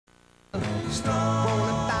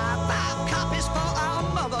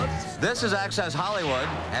This is Access Hollywood,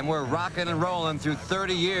 and we're rocking and rolling through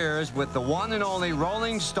 30 years with the one and only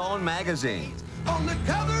Rolling Stone magazine. On the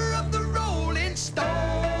cover of the Rolling Stone.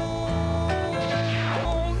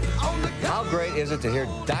 How great is it to hear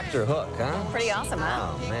Dr. Hook, huh? Pretty awesome,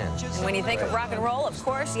 huh? Oh, man. And when you think of rock and roll, of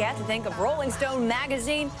course, you have to think of Rolling Stone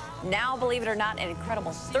magazine. Now, believe it or not, an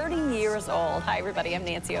incredible 30 years old. Hi, everybody. I'm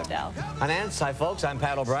Nancy O'Dell. Hi, Nance. Hi, folks. I'm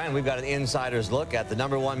Pat O'Brien. We've got an insider's look at the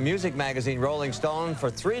 #1 music magazine, Rolling Stone. For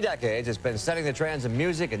 3 decades, it's been setting the trends in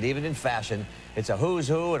music and even in fashion. It's a who's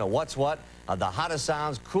who and a what's what of the hottest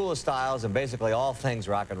sounds, coolest styles, and basically all things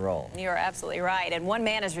rock and roll. You're absolutely right. And one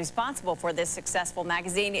man is responsible for this successful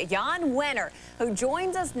magazine, Jann Wenner, who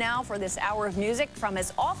joins us now for this hour of music from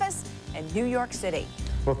his office in New York City.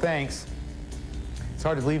 Well, thanks. It's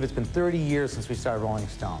hard to believe it's been 30 years since we started Rolling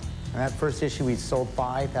Stone. In that first issue, we sold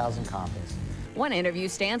 5,000 copies. One interview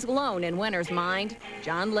stands alone in Wenner's mind: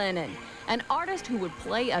 John Lennon, an artist who would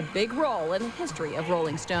play a big role in the history of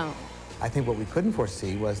Rolling Stone. I think what we couldn't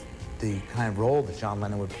foresee was the kind of role that John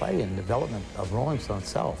Lennon would play in the development of Rolling Stone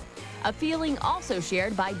itself. A feeling also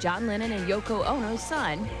shared by John Lennon and Yoko Ono's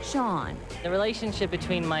son, Sean. The relationship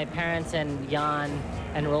between my parents and Jann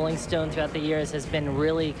and Rolling Stone throughout the years has been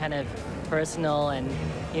really kind of personal, and,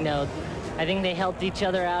 you know, I think they helped each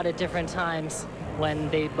other out at different times when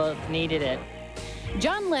they both needed it.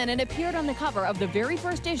 John Lennon appeared on the cover of the very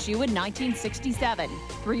first issue in 1967.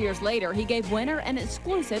 3 years later, he gave Wenner an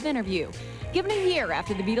exclusive interview. Given a year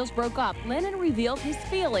after the Beatles broke up, Lennon revealed his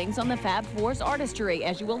feelings on the Fab Four's artistry,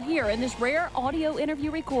 as you will hear in this rare audio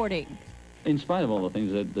interview recording. In spite of all the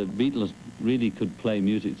things, that the Beatles really could play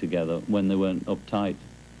music together when they weren't uptight.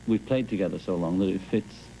 We've played together so long that it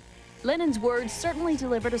fits. Lennon's words certainly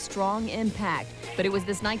delivered a strong impact, but it was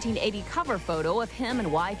this 1980 cover photo of him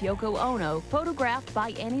and wife Yoko Ono, photographed by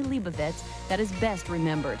Annie Leibovitz, that is best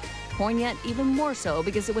remembered. Poignant even more so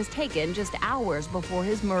because it was taken just hours before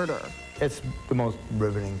his murder. It's the most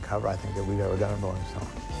riveting cover, I think, that we've ever done in Rolling Stone.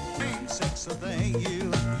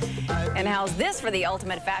 And how's this for the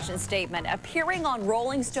ultimate fashion statement? Appearing on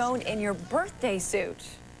Rolling Stone in your birthday suit.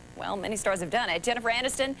 Well, many stars have done it. Jennifer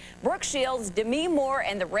Aniston, Brooke Shields, Demi Moore,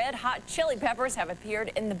 and the Red Hot Chili Peppers have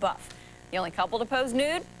appeared in the buff. The only couple to pose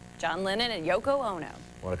nude, John Lennon and Yoko Ono.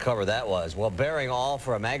 What a cover that was. Well, bearing all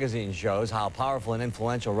for a magazine shows how powerful and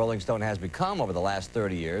influential Rolling Stone has become over the last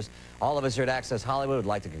 30 years. All of us here at Access Hollywood would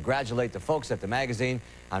like to congratulate the folks at the magazine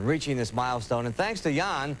on reaching this milestone. And thanks to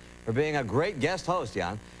Jann for being a great guest host,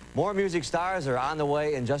 Jann. More music stars are on the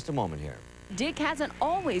way in just a moment here. Dick hasn't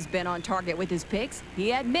always been on target with his picks.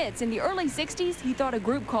 He admits in the early 60s, he thought a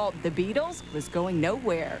group called the Beatles was going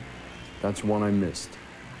nowhere. That's one I missed.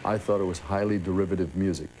 I thought it was highly derivative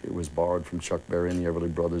music. It was borrowed from Chuck Berry and the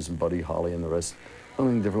Everly Brothers and Buddy Holly and the rest. The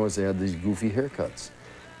only thing different was they had these goofy haircuts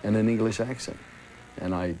and an English accent.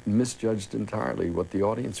 And I misjudged entirely what the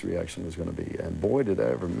audience reaction was going to be. And boy, did I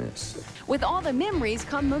ever miss. With all the memories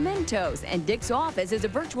come mementos, and Dick's office is a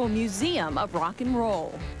virtual museum of rock and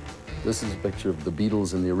roll. This is a picture of the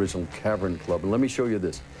Beatles in the original Cavern Club. And let me show you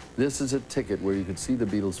this. This is a ticket where you could see the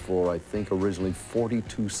Beatles for, I think, originally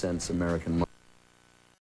 42 cents American money.